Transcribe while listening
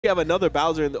have another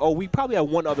Bowser in the, we probably have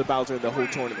one other Bowser in the whole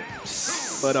tournament.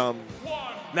 But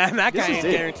Man, that guy ain't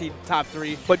guaranteed top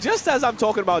 3. But just as I'm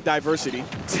talking about diversity,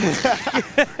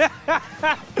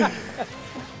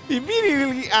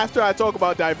 immediately after I talk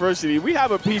about diversity, we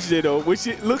have a Peach Ditto, which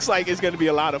it looks like is going to be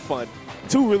a lot of fun.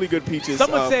 2 really good Peaches.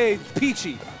 Some would say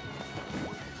peachy.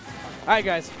 All right,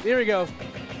 guys, here we go.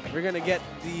 We're gonna get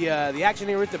the action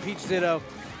here with the Peach Ditto.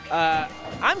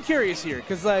 I'm curious here,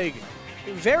 because like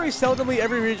very seldomly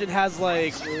every region has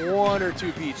like 1 or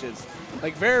 2 Peaches.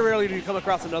 Like very rarely do you come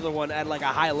across another one at like a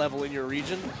high level in your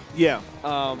region. Yeah.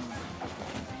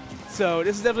 So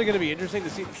this is definitely going to be interesting to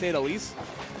say the least.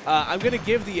 I'm going to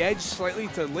give the edge slightly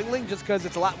to LingLing just because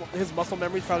it's a lot. His muscle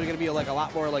memory is probably going to be like a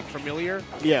lot more like familiar.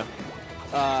 Yeah.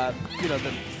 You know,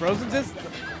 than Frozen's is.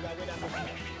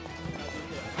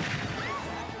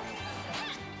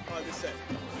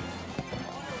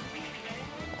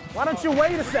 Why don't you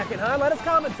wait a second, huh? Let us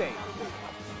commentate.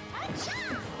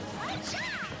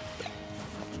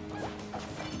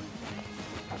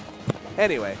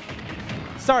 Anyway,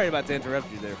 sorry about to interrupt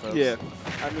you there, folks. Yeah.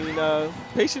 I mean,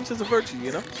 patience is a virtue,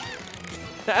 you know?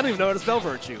 I don't even know how to spell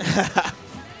virtue.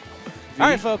 All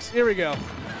right, folks, here we go.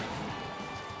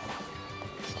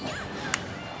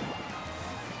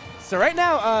 So right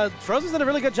now, Frozen's done a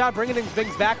really good job bringing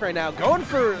things back right now. Going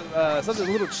for something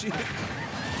a little cheap.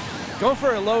 Going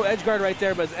for a low edge guard right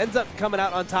there, but ends up coming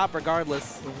out on top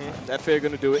regardless. That fair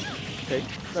going to do it. Okay.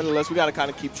 Nonetheless, we got to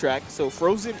kind of keep track. So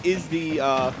Frozen is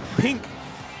the pink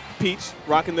Peach,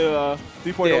 rocking the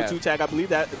 3.02 tag. I believe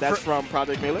that's from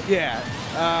Project Melee.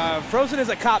 Yeah. Frozen is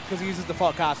a cop because he uses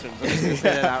default costumes. I'm just going to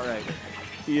say that outright.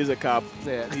 He is a cop.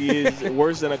 Yeah. He is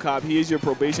worse than a cop. He is your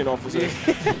probation officer.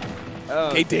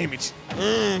 Okay, damage.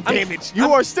 Damage.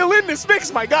 You are still in this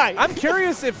mix, my guy. I'm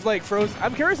curious if like Frozen.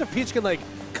 I'm curious if Peach can like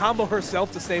combo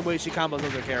herself the same way she combos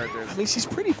other characters. I mean, she's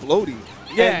pretty floaty.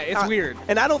 Yeah, it's weird.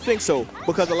 And I don't think so,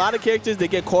 because a lot of characters, they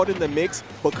get caught in the mix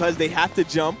because they have to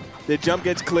jump. Their jump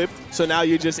gets clipped, so now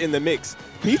you're just in the mix.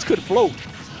 Peach could float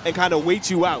and kind of wait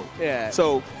you out. Yeah.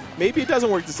 So maybe it doesn't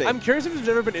work the same. I'm curious if there's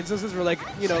ever been instances where, like,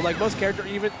 you know, like most character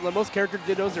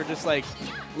dittos are just like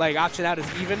option out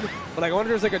as even. But like, I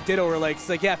wonder if there's like a ditto where like it's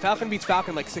like, yeah, Falcon beats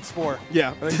Falcon like 6-4.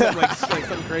 Yeah. Like,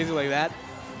 something crazy like that.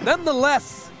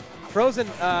 Nonetheless, Frozen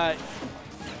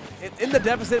in the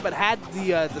deficit, but had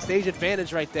the stage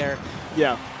advantage right there.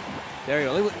 Yeah. There you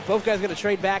go. Both guys going to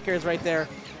trade back airs right there.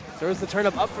 There's the turn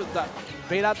up for the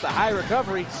bait out the high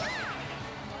recovery.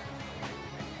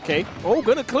 Okay. Oh,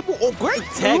 gonna clip. Oh, great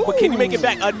tech, but can you make it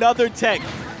back? Another tech.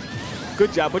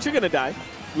 Good job, but you're gonna die.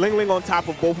 LingLing on top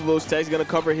of both of those techs, gonna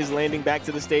cover his landing back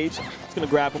to the stage. It's gonna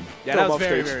grab him. Yeah, that was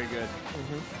very, very good.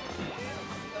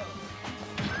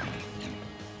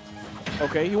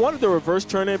 Okay, he wanted the reverse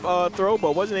turnip throw,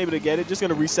 but wasn't able to get it. Just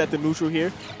gonna reset the neutral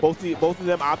here. Both of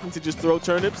them opting to just throw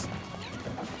turnips.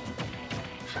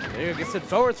 There you go, gets it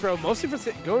forward throw, mostly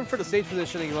for going for the stage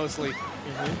positioning mostly.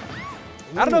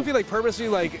 I don't know if he like purposely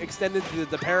like extended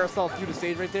the parasol through the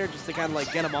stage right there just to kind of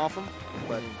like get him off him,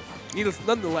 but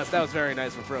nonetheless, that was very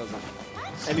nice for Frozen.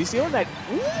 And you see on that,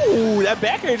 ooh, that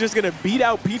back air is just gonna beat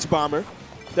out Peach Bomber.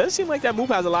 Doesn't seem like that move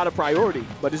has a lot of priority,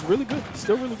 but it's really good.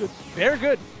 Still really good. Very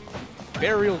good.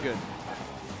 Very real good.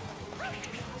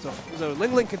 So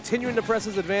LingLing continuing to press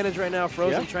his advantage right now.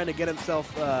 Frozen trying to get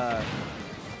himself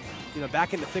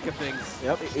back in the thick of things.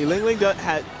 Yep. LingLing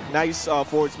had nice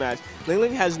forward smash.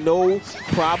 LingLing has no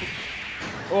problem.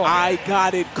 Oh, I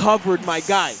got it covered, my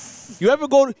guy. You ever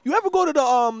go to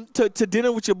the to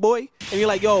dinner with your boy and you're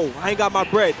like, yo, I ain't got my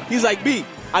bread. He's like, B,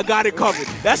 I got it covered.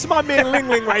 That's my man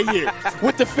LingLing right here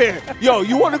with the fair. Yo,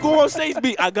 you want to go on stage?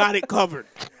 B, I got it covered.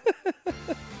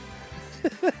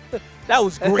 That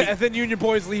was great. And then you and your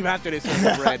boys leave after they serve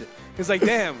the bread. It's like,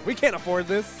 damn, we can't afford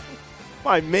this.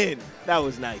 My man, that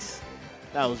was nice.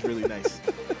 That was really nice.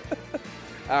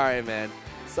 All right, man.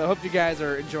 So I hope you guys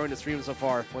are enjoying the stream so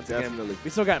far. Once again, we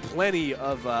still got plenty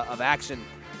of action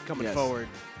coming forward.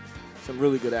 Some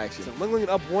really good action. So LingLing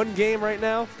up 1 game right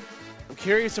now. I'm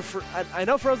curious if I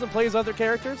know Frozen plays other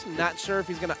characters. I'm not sure if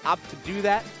he's going to opt to do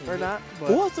that or not. But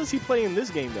who else does he play in this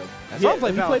game, though? He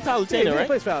plays Palutena, right? He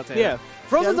plays Palutena. Yeah.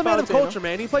 Frozen's a man of culture,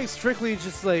 man. He plays strictly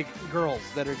just like girls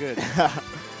that are good.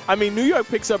 I mean, New York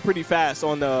picks up pretty fast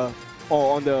on the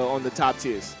top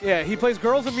tiers. Yeah, he plays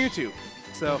girls and Mewtwo.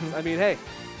 So I mean, hey.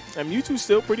 And Mewtwo's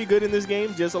still pretty good in this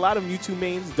game. Just a lot of Mewtwo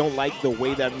mains don't like the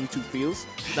way that Mewtwo feels.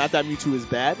 Not that Mewtwo is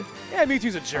bad. Yeah,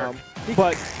 Mewtwo's a jerk.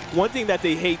 But one thing that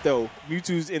they hate, though,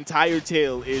 Mewtwo's entire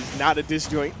tail is not a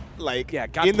disjoint. Like,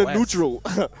 in the neutral.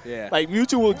 Like,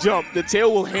 Mewtwo will jump, the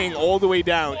tail will hang all the way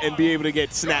down and be able to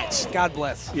get snatched. God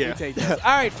bless. Yeah. Take this.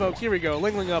 All right, folks, here we go.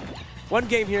 LingLing up One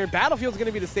game here. Battlefield's going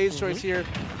to be the stage choice here.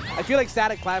 I feel like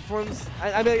static platforms.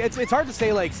 I mean, it's hard to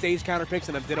say like stage counter picks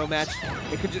in a Ditto match.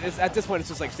 It could just, at this point, it's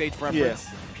just like stage preference.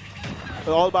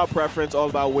 Yeah. All about preference. All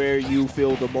about where you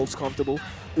feel the most comfortable.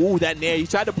 Ooh, that nair. You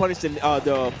tried to punish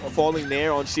the falling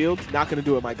nair on shield. Not going to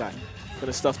do it, my guy. Going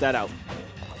to stuff that out.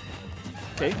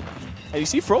 Okay. And you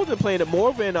see Frozen playing more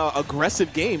of an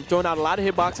aggressive game, throwing out a lot of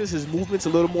hitboxes. His movement's a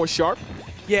little more sharp.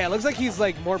 Yeah, it looks like he's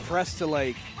like more pressed to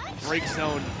like break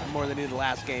zone more than he did the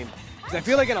last game. Because I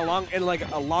feel like in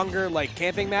a longer like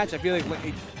camping match, I feel like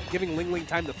giving LingLing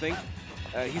time to think,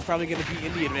 he's probably going to be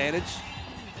in the advantage.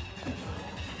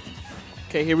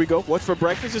 Okay, here we go. What's for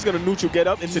breakfast? Just going to neutral get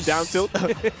up into down tilt.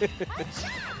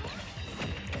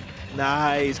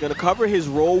 Nice. Going to cover his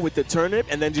roll with the turnip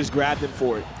and then just grab him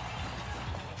for it.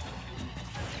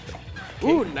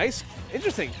 Okay. Ooh, nice.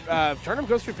 Interesting. Turnip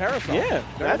goes through Parasol. Yeah,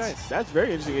 very nice. That's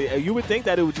very interesting. You would think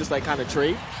that it would just like kind of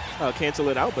trade, cancel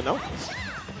it out, but no.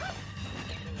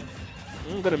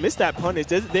 I'm going to miss that punish.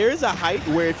 There is a height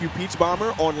where if you Peach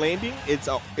Bomber on landing, it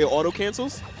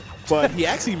auto-cancels. But he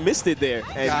actually missed it there,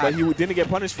 but he didn't get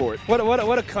punished for it.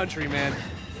 What a country, man.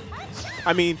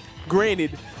 I mean,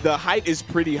 granted, the height is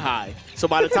pretty high. So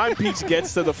by the time Peach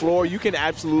gets to the floor, you can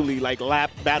absolutely like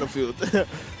lap Battlefield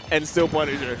and still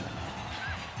punish her.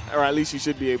 Or at least you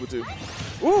should be able to. Ooh!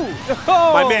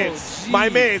 Oh, my mans. My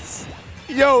mans.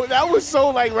 Yo, that was so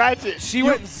like ratchet. She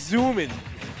went zooming.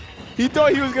 He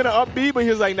thought he was going to up B, but he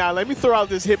was like, nah, let me throw out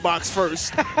this hitbox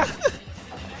first.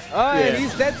 Oh, yeah. And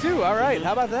he's dead too. All right,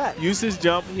 how about that? Used his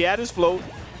jump. He had his float.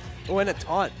 Oh, and a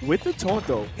taunt. With the taunt,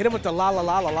 though. Hit him with the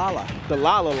la-la-la-la-la-la. The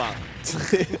la-la-la.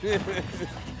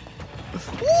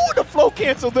 Ooh, the float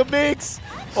canceled the mix.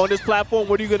 On this platform,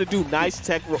 what are you going to do? Nice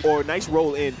tech or nice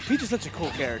roll in. Peach is such a cool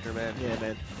character, man. Yeah,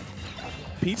 man.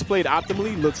 Peach played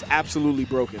optimally, looks absolutely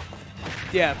broken.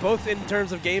 Yeah, both in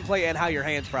terms of gameplay and how your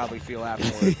hands probably feel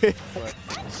afterward.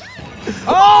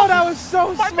 Oh, that was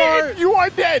so smart. Man, you are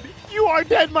dead. You are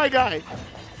dead, my guy.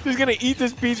 He's going to eat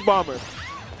this Peach Bomber.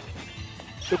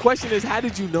 The question is, how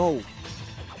did you know?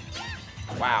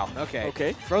 Wow. Okay.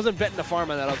 Okay. Frozen betting the farm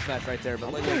on that up smash right there,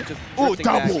 but LingLing just oh,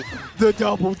 double. Back. The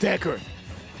double decker.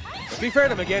 To be fair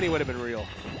to him, again, he would have been real.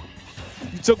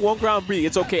 You took one ground B.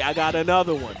 It's okay. I got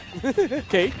another one.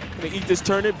 Okay. Gonna eat this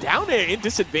turnip down there in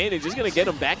disadvantage. Just gonna get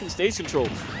him back in stage control.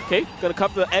 Okay. Gonna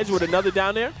cover the edge with another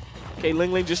down there. Okay.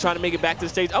 LingLing just trying to make it back to the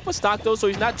stage. Up a stock though, so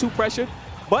he's not too pressured,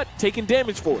 but taking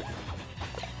damage for it.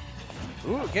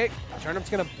 Ooh. Okay. Turnip's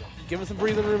gonna give him some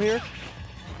breathing room here.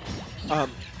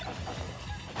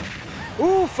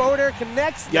 Ooh, forward air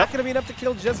connects. Yep. Not going to be enough to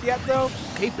kill just yet, though.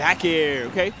 Okay, back air.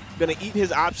 Okay, going to eat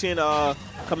his option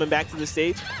coming back to the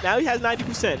stage. Now he has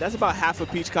 90%. That's about half a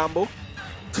Peach combo.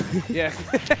 Yeah.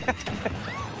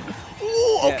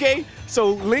 Ooh, okay. Yeah.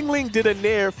 So LingLing did a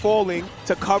nair falling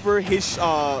to cover his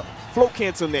float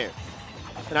cancel nair.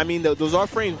 And I mean, those are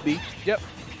frames, B. Yep.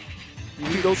 You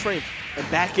need those frames.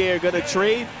 And back air going to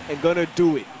trade and going to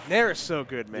do it. Nair is so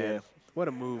good, man. Yeah. What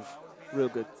a move. Real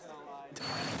good.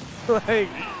 Like,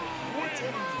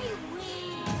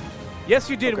 yes,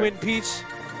 you did win, Peach.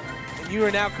 And you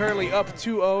are now currently up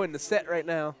 2-0 in the set right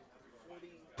now.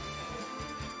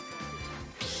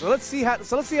 So let's see how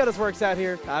this works out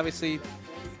here. Obviously,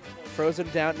 Frozen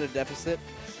down in a deficit.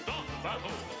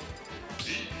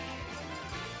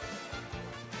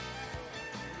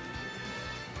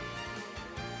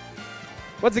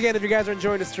 Once again, if you guys are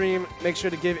enjoying the stream, make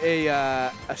sure to give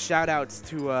a shout out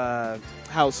to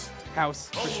House,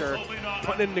 for sure.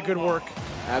 Putting in the good work.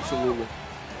 Absolutely.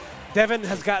 Devin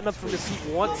has gotten up from the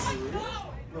seat once.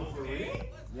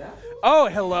 Oh,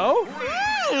 hello.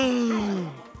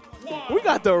 We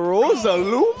got the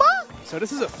Rosalina. So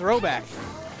this is a throwback.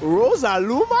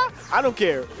 Rosalina? I don't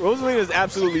care. Rosalina is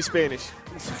absolutely Spanish.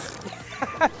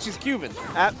 She's Cuban.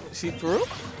 She threw?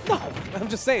 No, I'm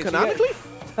just saying. Canonically?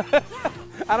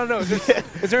 I don't know.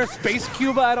 Is there a space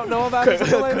Cuba I don't know about?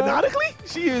 Canonically,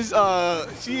 she is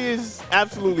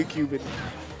absolutely Cuban.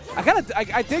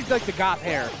 I dig like the goth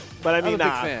hair, but I mean, I'm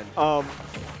a big fan.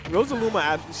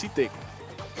 Rosalina, she thick.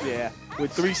 Yeah,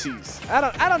 with 3 C's. I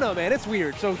don't know, man. It's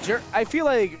weird. So I feel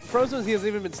like Frozen, he has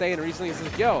even been saying recently, he's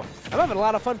like, yo, I'm having a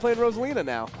lot of fun playing Rosalina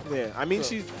now. Yeah, I mean,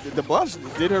 the buffs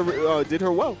did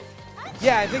her well.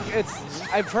 Yeah, I think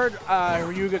I've heard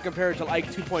Ryuga compared to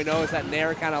like 2.0 is that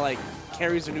Nair kind of like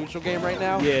carries the neutral game right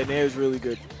now. Yeah, Nair is really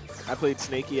good. I played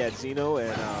Snakey at Xeno,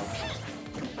 and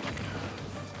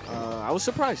I was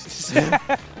surprised.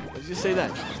 Let's just say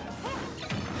that.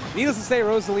 Needless to say,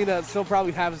 Rosalina still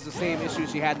probably has the same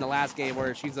issues she had in the last game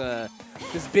where she's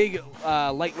this big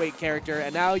lightweight character,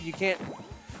 and now you can't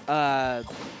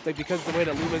like because the way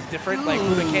that Luma's different, like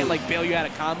Luma can't like bail you out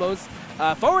of combos.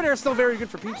 Forward air is still very good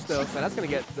for Peach though, so that's gonna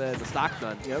get the stock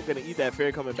done. Yeah, I'm gonna eat that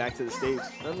fair coming back to the stage.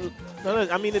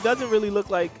 I mean, it doesn't really look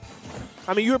like.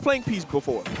 I mean, you were playing Peach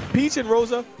before. Peach and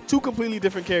Rosa, two completely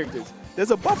different characters. There's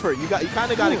a buffer. You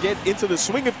kind of got to get into the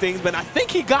swing of things, but I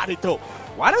think he got it though.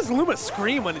 Why does Luma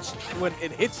scream when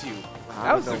it hits you?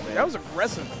 That was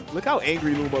aggressive. Look how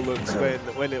angry Luma looks when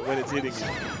it's hitting you.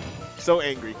 So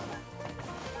angry.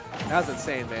 That was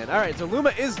insane, man. All right, so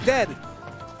Luma is dead.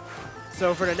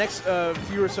 So for the next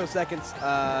few or so seconds,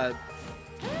 not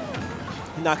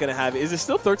gonna have it. Is it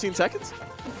still 13 seconds?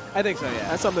 I think so. Yeah.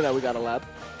 That's something that we got to lab.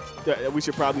 We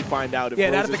should probably find out if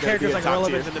now that the character's like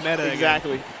relevant in the meta.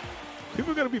 Exactly. Again.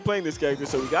 People are gonna be playing this character,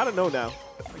 so we gotta know now.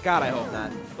 God, I hope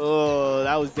not. Oh,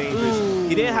 that was dangerous. Ooh.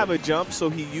 He didn't have a jump, so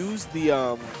he used the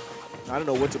I don't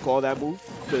know what to call that move,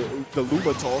 the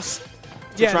Luma toss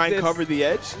to try and cover the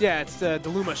edge. Yeah, it's the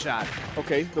Luma shot.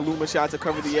 Okay, the Luma shot to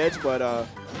cover the edge, but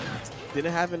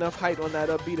didn't have enough height on that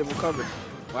upbeat to recover.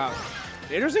 Wow,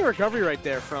 interesting recovery right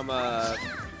there from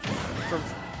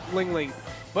LingLing.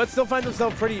 But still finds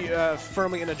himself pretty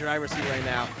firmly in the driver's seat right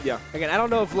now. Yeah. Again, I don't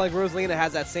know if like Rosalina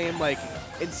has that same like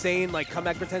insane like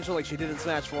comeback potential like she did in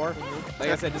Smash 4. Like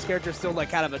I said, this character is still like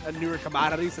kind of a newer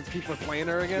commodity since people are playing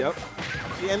her again. Yep.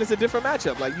 Yeah, and it's a different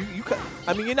matchup. Like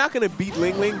I mean, you're not gonna beat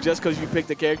LingLing just because you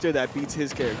picked a character that beats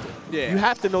his character. Yeah. You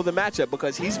have to know the matchup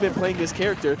because he's been playing this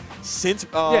character since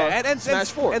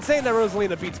Smash 4. And saying that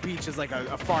Rosalina beats Peach is like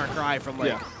a far cry from like.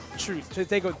 Yeah. Truth. To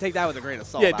take that with a grain of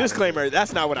salt. Yeah, disclaimer,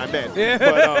 that's not what I meant. Yeah.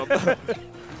 But,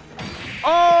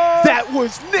 oh! That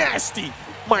was nasty!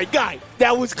 My guy,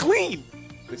 that was clean!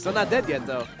 He's still not dead yet,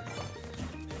 though.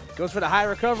 Goes for the high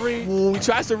recovery. Ooh, he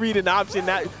tries to read an option.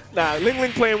 Nah,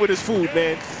 LingLing playing with his food,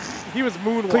 man. He was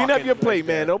moonwalking. Clean up your play,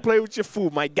 man. Don't play with your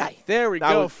food, my guy. There we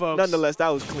go, folks. Nonetheless, that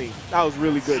was clean. That was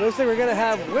really good. Looks like we're going to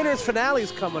have winners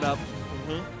finales coming up.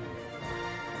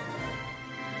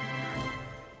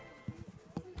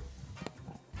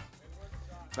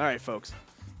 All right, folks.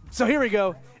 So here we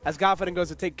go. As GODFiDENT goes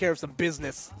to take care of some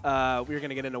business, we're going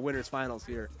to get into winners finals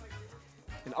here.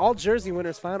 An all Jersey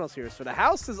winners finals here. So the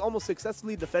house is almost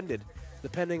successfully defended,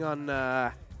 depending on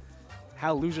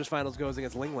how losers finals goes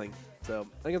against LingLing. So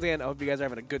again, I hope you guys are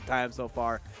having a good time so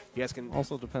far. You guys can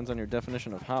also depends on your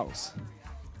definition of house.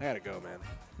 I gotta go, man.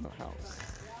 No house.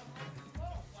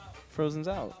 Frozen's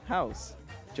out. House.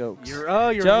 Jokes.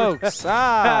 You're jokes.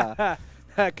 Can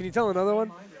you tell another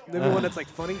one? Maybe one that's like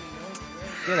funny.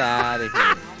 Get out of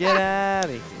here. Get out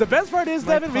of here. The best part is,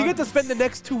 Devin, we get to spend the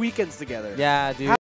next 2 weekends together. Yeah, dude.